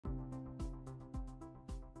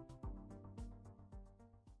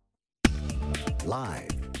Live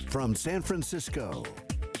from San Francisco,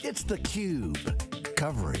 it's theCUBE,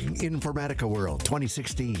 covering Informatica World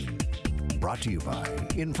 2016. Brought to you by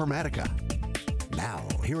Informatica. Now,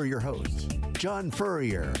 here are your hosts, John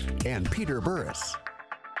Furrier and Peter Burris.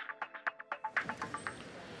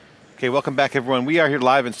 Okay, welcome back everyone. We are here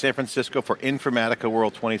live in San Francisco for Informatica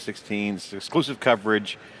World 2016. It's exclusive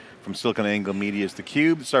coverage from SiliconANGLE Media's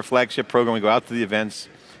theCUBE. It's our flagship program. We go out to the events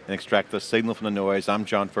and extract the signal from the noise. I'm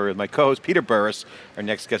John Furrier, my co-host Peter Burris. Our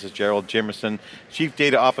next guest is Jarrel Jimmerson, Chief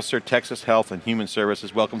Data Officer, Texas Health and Human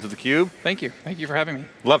Services. Welcome to theCUBE. Thank you for having me.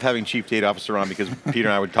 Love having Chief Data Officer on because Peter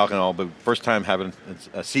and I were talking all, but first time having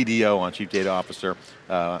a CDO on, Chief Data Officer,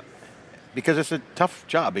 because it's a tough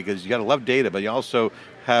job because you got to love data, but you also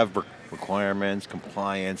have requirements,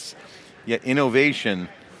 compliance, yet innovation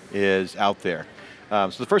is out there. So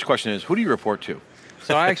the first question is, who do you report to?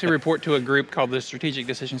 So I actually report to a group called the Strategic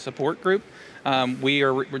Decision Support Group.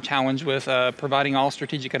 We're challenged with providing all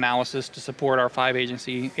strategic analysis to support our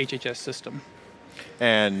 5-agency HHS system.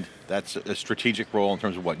 And that's a strategic role in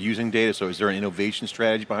terms of what, using data? So is there an innovation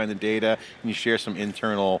strategy behind the data? Can you share some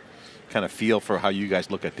internal kind of feel for how you guys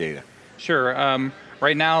look at data? Sure.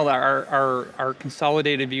 Right now, our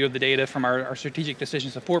consolidated view of the data from our strategic decision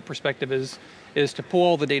support perspective is to pull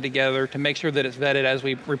all the data together to make sure that it's vetted as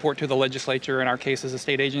we report to the legislature, in our case as a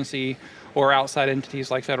state agency, or outside entities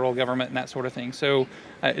like federal government and that sort of thing. So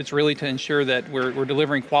it's really to ensure that we're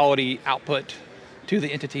delivering quality output to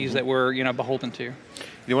the entities that we're beholden to.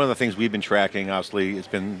 One of the things we've been tracking, obviously, it's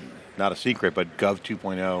been not a secret, but Gov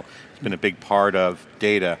 2.0 has been a big part of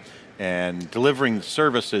data. And delivering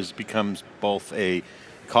services becomes both a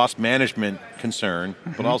cost management concern,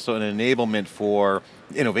 but also an enablement for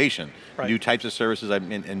innovation, new types of services,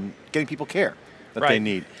 and getting people care that they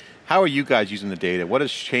need. How are you guys using the data? What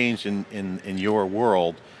has changed in your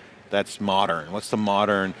world that's modern? What's the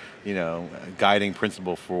modern guiding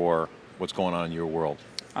principle for what's going on in your world?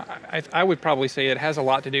 I would probably say it has a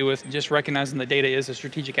lot to do with just recognizing that data is a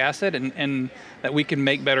strategic asset and that we can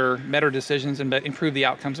make better decisions and improve the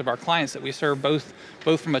outcomes of our clients that we serve, both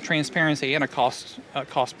from a transparency and a cost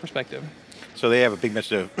perspective. So they have a big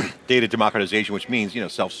message of data democratization, which means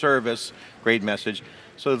self-service, great message.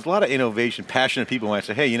 So there's a lot of innovation, passionate people who might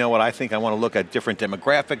say, hey, you know what, I think I want to look at different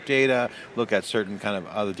demographic data, look at certain kind of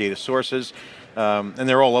other data sources. And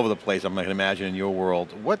they're all over the place, I'm going to imagine, in your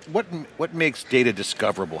world. What makes data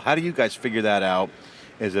discoverable? How do you guys figure that out?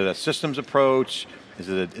 Is it a systems approach? Is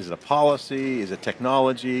it a policy? Is it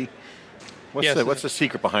technology? What's the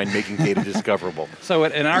secret behind making data discoverable? So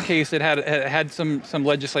in our case, it had some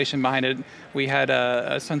legislation behind it. We had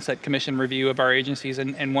a Sunset Commission review of our agencies,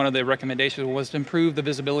 and one of the recommendations was to improve the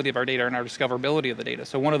visibility of our data and our discoverability of the data.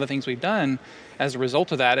 So one of the things we've done as a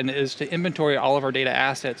result of that is to inventory all of our data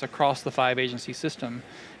assets across the 5-agency system.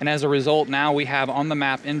 And as a result, now we have on the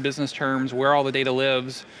map in business terms where all the data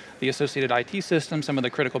lives, the associated IT systems, some of the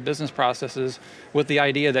critical business processes, with the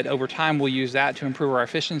idea that over time we'll use that to improve our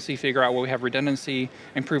efficiency, figure out where we have redundancy,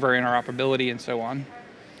 improve our interoperability, and so on.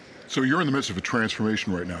 So you're in the midst of a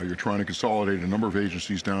transformation right now. You're trying to consolidate a number of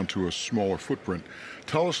agencies down to a smaller footprint.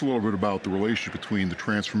 Tell us a little bit about the relationship between the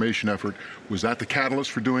transformation effort. Was that the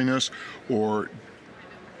catalyst for doing this, or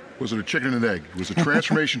was it a chicken and egg? Was the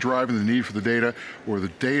transformation driving the need for the data, or the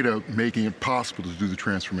data making it possible to do the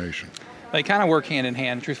transformation? They kind of work hand in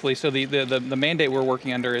hand, truthfully. So the mandate we're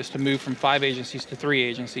working under is to move from 5 agencies to 3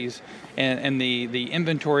 agencies, and the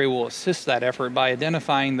inventory will assist that effort by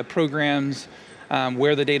identifying the programs,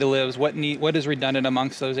 where the data lives, what is redundant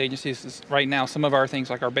amongst those agencies. Right now, some of our things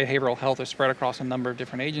like our behavioral health are spread across a number of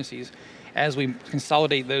different agencies. As we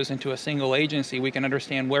consolidate those into a single agency, we can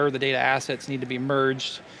understand where the data assets need to be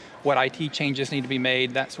merged, what IT changes need to be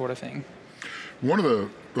made, that sort of thing. One of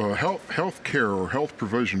the health care or health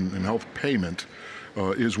provision and health payment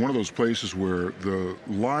is one of those places where the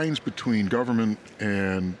lines between government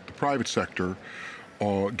and the private sector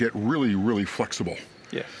get really, really flexible.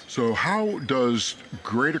 Yes. So how does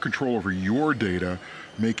greater control over your data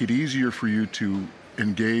make it easier for you to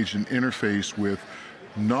engage and interface with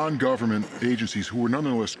non-government agencies who are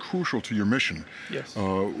nonetheless crucial to your mission? Yes.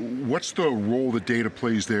 What's the role that data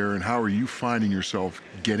plays there, and how are you finding yourself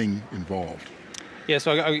getting involved? Yeah,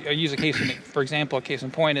 so I use a case, for example, a case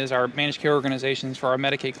in point is our managed care organizations for our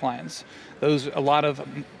Medicaid clients.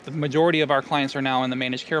 The majority of our clients are now in the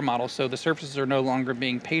managed care model, so the services are no longer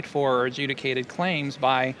being paid for or adjudicated claims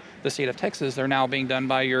by the state of Texas. They're now being done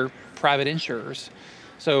by your private insurers.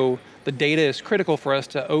 So the data is critical for us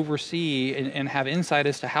to oversee and have insight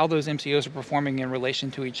as to how those MCOs are performing in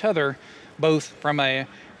relation to each other, both from a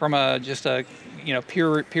from just a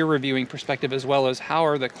peer reviewing perspective, as well as how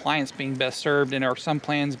are the clients being best served, and are some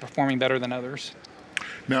plans performing better than others.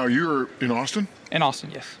 Now you're in Austin? In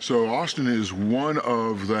Austin, yes. So Austin is one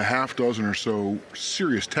of the half dozen or so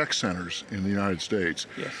serious tech centers in the United States.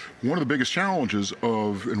 Yes. One of the biggest challenges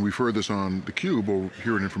and we've heard this on theCUBE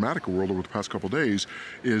here in Informatica World over the past couple of days,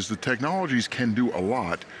 is the technologies can do a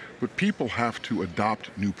lot, but people have to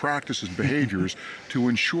adopt new practices and behaviors to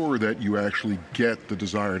ensure that you actually get the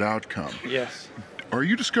desired outcome. Yes. Are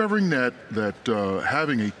you discovering that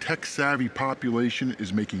having a tech-savvy population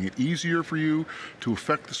is making it easier for you to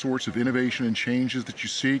affect the sorts of innovation and changes that you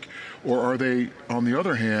seek? Or are they, on the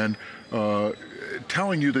other hand,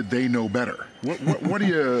 telling you that they know better?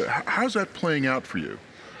 How's that playing out for you?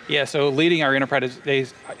 Yeah, so leading our enterprise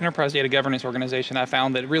data governance organization, I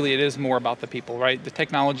found that really it is more about the people, right? The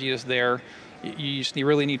technology is there. You just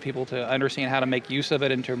really need people to understand how to make use of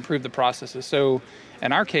it and to improve the processes. So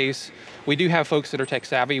in our case, we do have folks that are tech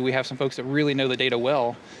savvy. We have some folks that really know the data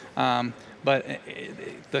well. But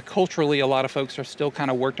culturally, a lot of folks are still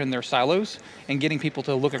kind of worked in their silos, and getting people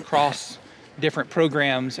to look across different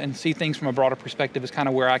programs and see things from a broader perspective is kind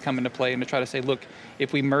of where I come into play, and to try to say, look,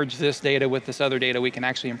 if we merge this data with this other data, we can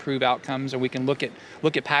actually improve outcomes, or we can look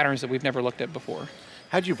at patterns that we've never looked at before.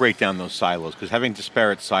 How'd you break down those silos? Because having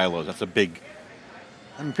disparate silos, that's a big,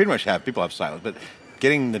 pretty much people have silos, but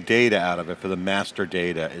getting the data out of it for the master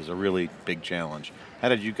data is a really big challenge. How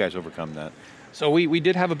did you guys overcome that? So we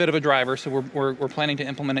did have a bit of a driver, so we're planning to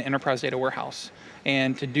implement an enterprise data warehouse.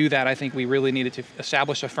 And to do that, I think we really needed to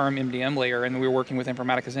establish a firm MDM layer, and we were working with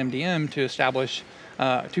Informatica's MDM to establish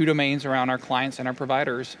 2 domains around our clients and our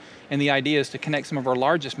providers. And the idea is to connect some of our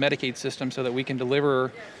largest Medicaid systems so that we can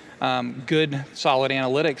deliver good, solid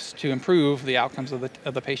analytics to improve the outcomes of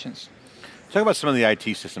the patients. Talk about some of the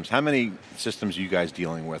IT systems. How many systems are you guys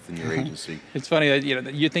dealing with in your agency? It's funny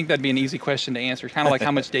that you'd think that'd be an easy question to answer. Kind of like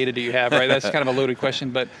how much data do you have, right? That's kind of a loaded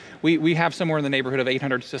question, but we have somewhere in the neighborhood of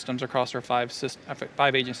 800 systems across our 5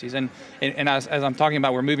 agencies. And as I'm talking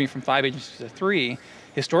about, we're moving from 5 agencies to 3.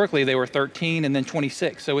 Historically, they were 13 and then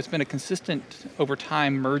 26. So it's been a consistent, over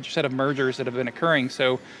time, set of mergers that have been occurring.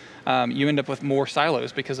 So you end up with more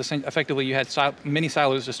silos because effectively you had many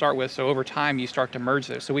silos to start with. So over time, you start to merge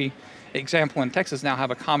those. So example in Texas now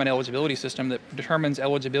have a common eligibility system that determines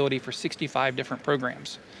eligibility for 65 different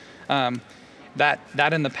programs. That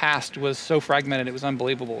in the past was so fragmented, it was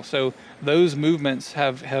unbelievable. So those movements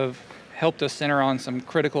have helped us center on some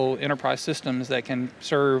critical enterprise systems that can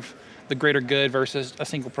serve the greater good versus a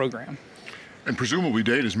single program. And presumably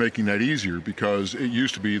data is making that easier, because it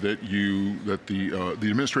used to be that the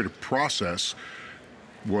administrative process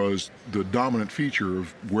was the dominant feature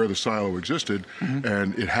of where the silo existed,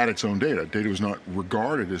 and it had its own data. Data was not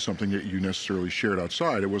regarded as something that you necessarily shared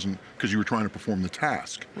outside. It wasn't because you were trying to perform the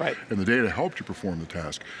task. Right. And the data helped you perform the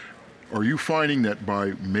task. Are you finding that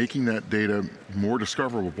by making that data more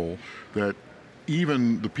discoverable, that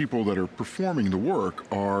even the people that are performing the work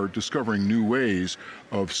are discovering new ways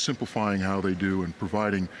of simplifying how they do and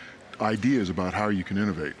providing ideas about how you can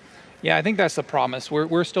innovate? Yeah, I think that's the promise.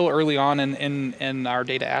 We're still early on in our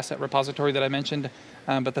data asset repository that I mentioned,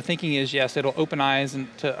 but the thinking is, yes, it'll open eyes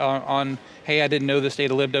on, hey, I didn't know this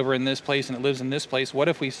data lived over in this place and it lives in this place. What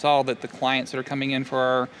if we saw that the clients that are coming in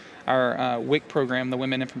for our WIC program, the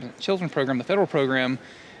Women and Children program, the federal program,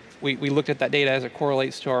 we looked at that data as it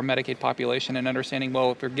correlates to our Medicaid population, and understanding,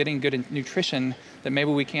 well, if they're getting good nutrition, that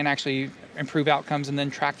maybe we can actually improve outcomes and then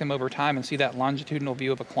track them over time and see that longitudinal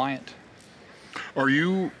view of a client. Are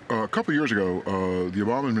you, a couple of years ago, the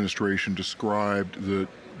Obama administration described the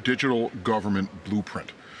digital government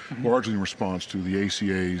blueprint, largely in response to the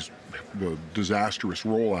ACA's disastrous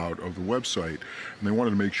rollout of the website, and they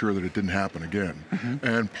wanted to make sure that it didn't happen again.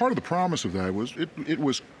 And part of the promise of that was it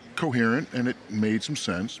was coherent and it made some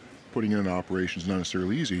sense. Putting it in operations is not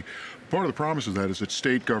necessarily easy. Part of the promise of that is that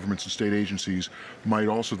state governments and state agencies might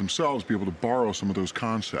also themselves be able to borrow some of those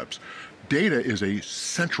concepts. Data is a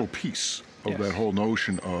central piece of that whole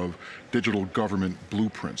notion of digital government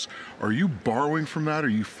blueprints. Are you borrowing from that? Are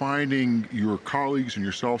you finding your colleagues and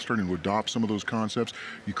yourself starting to adopt some of those concepts? Are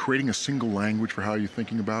you creating a single language for how you're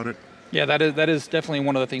thinking about it? Yeah, that is definitely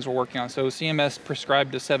one of the things we're working on. So CMS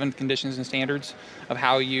prescribed the 7 conditions and standards of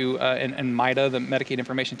how you, and MITA, the Medicaid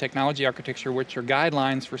Information Technology Architecture, which are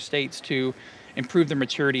guidelines for states to improve their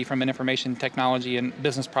maturity from an information technology and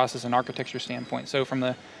business process and architecture standpoint. So from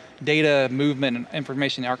the data movement and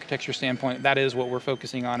information architecture standpoint, that is what we're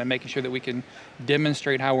focusing on, and making sure that we can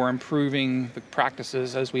demonstrate how we're improving the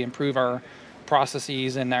practices as we improve our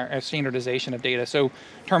processes and our standardization of data. So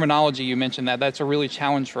terminology, you mentioned that's a really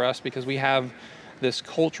challenge for us, because we have this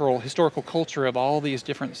historical culture of all these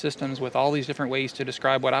different systems with all these different ways to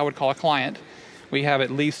describe what I would call a client. We have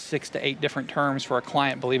at least 6 to 8 different terms for a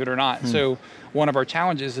client, believe it or not. So one of our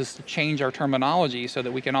challenges is to change our terminology so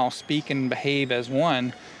that we can all speak and behave as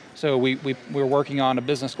one. So we're working on a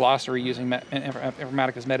business glossary using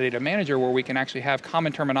Informatica's Metadata Manager, where we can actually have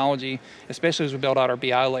common terminology, especially as we build out our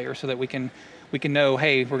BI layer, so that we can know,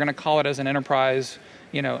 hey, we're going to call it as an enterprise,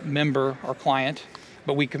 member or client,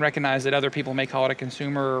 but we can recognize that other people may call it a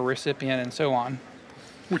consumer or recipient and so on.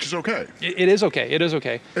 Which is okay. It is okay, it is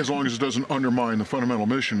okay. As long as it doesn't undermine the fundamental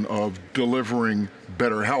mission of delivering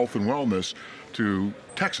better health and wellness to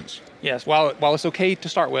Texans. Yes, while it's okay to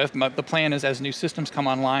start with, the plan is as new systems come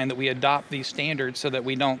online that we adopt these standards so that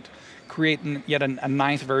we don't create yet a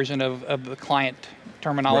 9th version of the client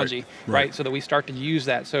terminology, right? So that we start to use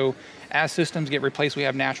that. So as systems get replaced, we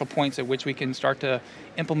have natural points at which we can start to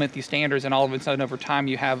implement these standards, and all of a sudden over time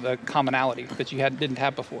you have a commonality that you didn't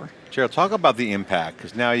have before. Jarrel, talk about the impact,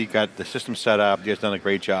 because now you've got the system set up, you guys done a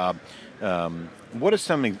great job. What are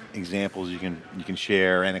some examples you can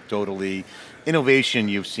share anecdotally, innovation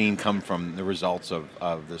you've seen come from the results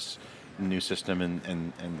of this new system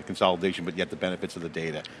and the consolidation, but yet the benefits of the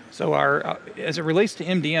data? So as it relates to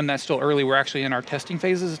MDM, that's still early. We're actually in our testing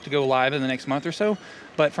phases to go live in the next month or so.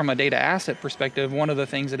 But from a data asset perspective, one of the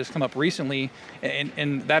things that has come up recently,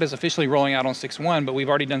 and that is officially rolling out on 6.1, but we've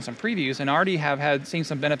already done some previews and already have seen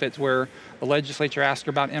some benefits where the legislature asked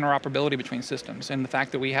about interoperability between systems, and the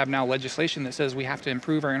fact that we have now legislation that says we have to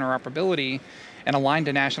improve our interoperability and align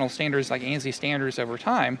to national standards like ANSI standards over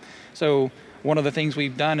time. So one of the things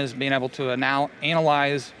we've done is being able to now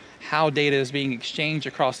analyze how data is being exchanged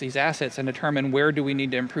across these assets and determine where do we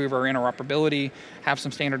need to improve our interoperability, have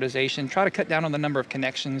some standardization, try to cut down on the number of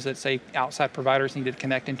connections that, say, outside providers need to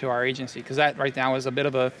connect into our agency, because that right now is a bit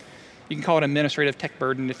of a, you can call it administrative tech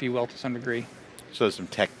burden, if you will, to some degree. So there's some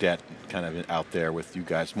tech debt kind of out there with you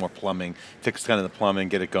guys, more plumbing, fix kind of the plumbing,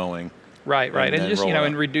 get it going. Right, and just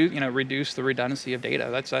and reduce the redundancy of data.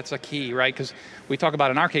 That's a key, right? Because we talk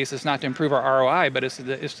about in our case, it's not to improve our ROI, but it's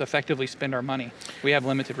to effectively spend our money. We have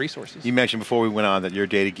limited resources. You mentioned before we went on that you're a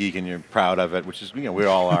data geek and you're proud of it, which is we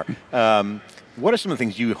all are. What are some of the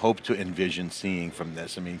things you hope to envision seeing from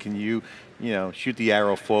this? I mean, can you shoot the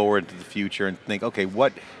arrow forward to the future and think, okay,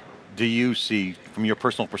 what do you see from your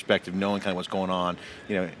personal perspective, knowing kind of what's going on,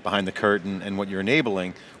 behind the curtain and what you're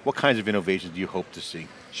enabling? What kinds of innovations do you hope to see?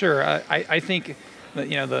 Sure, I think that,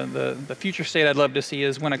 the future state I'd love to see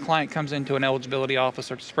is when a client comes into an eligibility office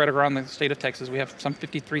or spread around the state of Texas. We have some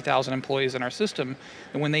 53,000 employees in our system,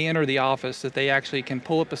 and when they enter the office, that they actually can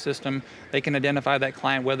pull up a system, they can identify that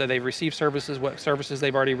client, whether they've received services, what services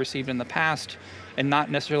they've already received in the past, and not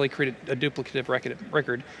necessarily create a duplicative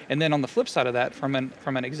record. And then on the flip side of that, from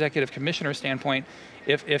an executive commissioner standpoint,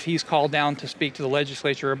 if he's called down to speak to the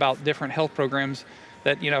legislature about different health programs,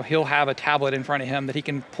 that he'll have a tablet in front of him that he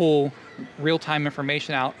can pull real-time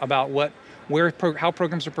information out about how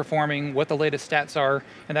programs are performing, what the latest stats are,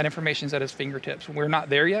 and that information's at his fingertips. We're not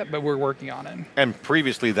there yet, but we're working on it. And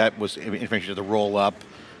previously that was information to roll up.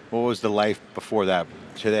 What was the life before that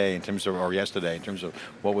today or yesterday in terms of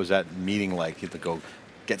what was that meeting like? You had to go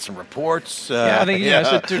get some reports. I think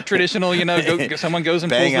it's a traditional. Someone goes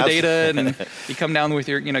and pulls the data, and you come down with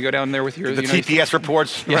your, go down there with your the TPS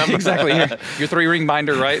reports. Yeah, exactly. Your 3-ring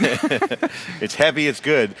binder, right? It's heavy. It's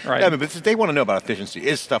good. Right. Yeah, but they want to know about efficiency.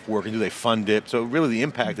 Is stuff working? Do they fund it? So really, the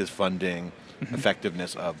impact is funding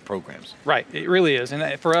effectiveness of programs. Right. It really is,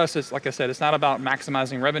 and for us, it's like I said, it's not about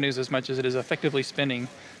maximizing revenues as much as it is effectively spending,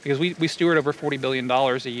 because we steward over $40 billion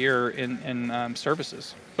a year in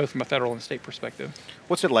services, both from a federal and state perspective.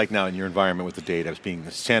 What's it like now in your environment with the data as being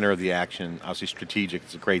the center of the action? Obviously strategic,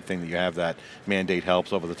 it's a great thing that you have that. Mandate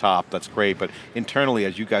helps over the top, that's great, but internally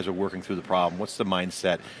as you guys are working through the problem, what's the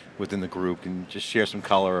mindset within the group? Can you just share some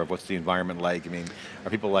color of what's the environment like? I mean,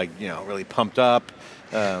 are people really pumped up?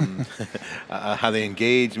 How they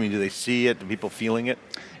engage? I mean, do they see it? Are people feeling it?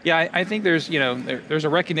 Yeah, I think there's a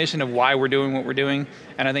recognition of why we're doing what we're doing,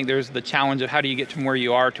 and I think there's the challenge of how do you get from where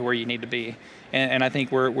you are to where you need to be. And I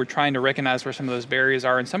think we're trying to recognize where some of those barriers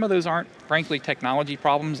are, and some of those aren't, frankly, technology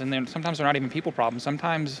problems, and then sometimes they're not even people problems.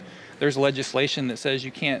 Sometimes there's legislation that says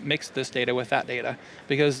you can't mix this data with that data,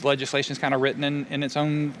 because legislation is kind of written in its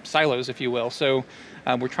own silos, if you will. So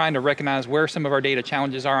we're trying to recognize where some of our data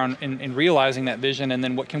challenges are in realizing that vision, and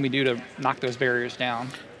then what can we do to knock those barriers down.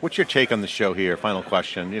 What's your take on the show here? Final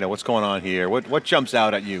question. What's going on here? What jumps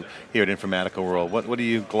out at you here at Informatica World? What do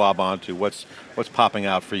you glob onto? What's popping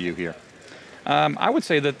out for you here? I would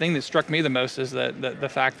say the thing that struck me the most is the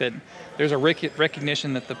fact that there's a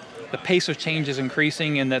recognition that the pace of change is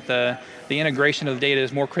increasing, and that the integration of the data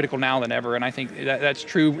is more critical now than ever. And I think that's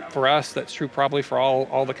true for us, that's true probably for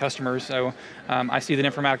all the customers. So I see that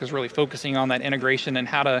Informatica is really focusing on that integration and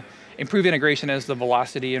how to improve integration as the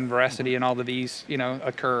velocity and veracity and all of these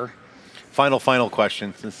occur. Final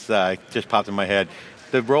question, since just popped in my head.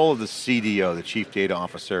 The role of the CDO, the Chief Data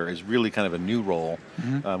Officer, is really kind of a new role.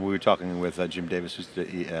 We were talking with Jim Davis, who's the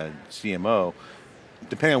CMO.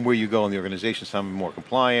 Depending on where you go in the organization, some are more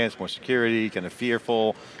compliance, more security, kind of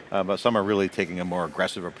fearful, but some are really taking a more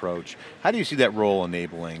aggressive approach. How do you see that role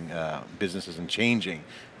enabling businesses and changing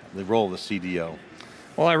the role of the CDO?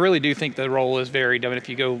 Well, I really do think the role is varied. I mean, if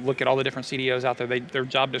you go look at all the different CDOs out there, their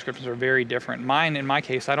job descriptions are very different. Mine, in my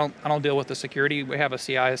case, I don't deal with the security. We have a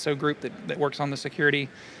CISO group that works on the security.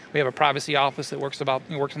 We have a privacy office that works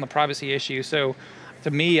on the privacy issue. So,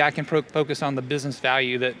 to me, I can focus on the business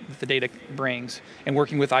value that the data brings, and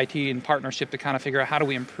working with IT in partnership to kind of figure out how do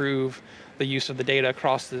we improve the use of the data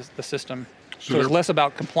across the system. So it's less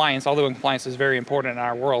about compliance, although compliance is very important in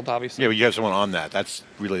our world, obviously. Yeah, but you have someone on that. That's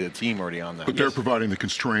really the team already on that. But they're providing the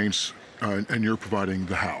constraints, and you're providing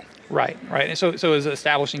the how. Right. And so it was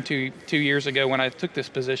establishing two years ago when I took this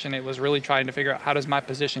position, it was really trying to figure out how does my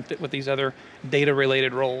position fit with these other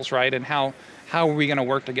data-related roles, right? And how are we going to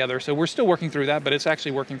work together? So we're still working through that, but it's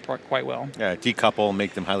actually working quite well. Yeah, decouple,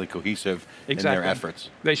 make them highly cohesive in their efforts.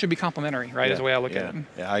 They should be complementary, right, is the way I look at it.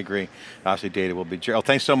 Yeah, I agree. Obviously data will be, Jarrel,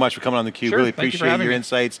 thanks so much for coming on theCUBE. Sure, really appreciate your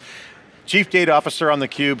insights. Chief Data Officer on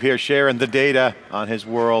theCUBE here, sharing the data on his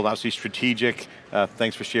world, obviously strategic.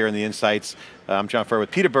 Thanks for sharing the insights. I'm John Furrier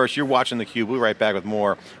with Peter Burch. You're watching theCUBE. We'll be right back with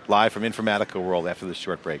more live from Informatica World after this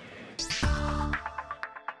short break.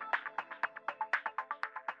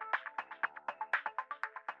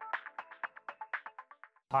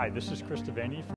 Hi, this is Chris Devaney.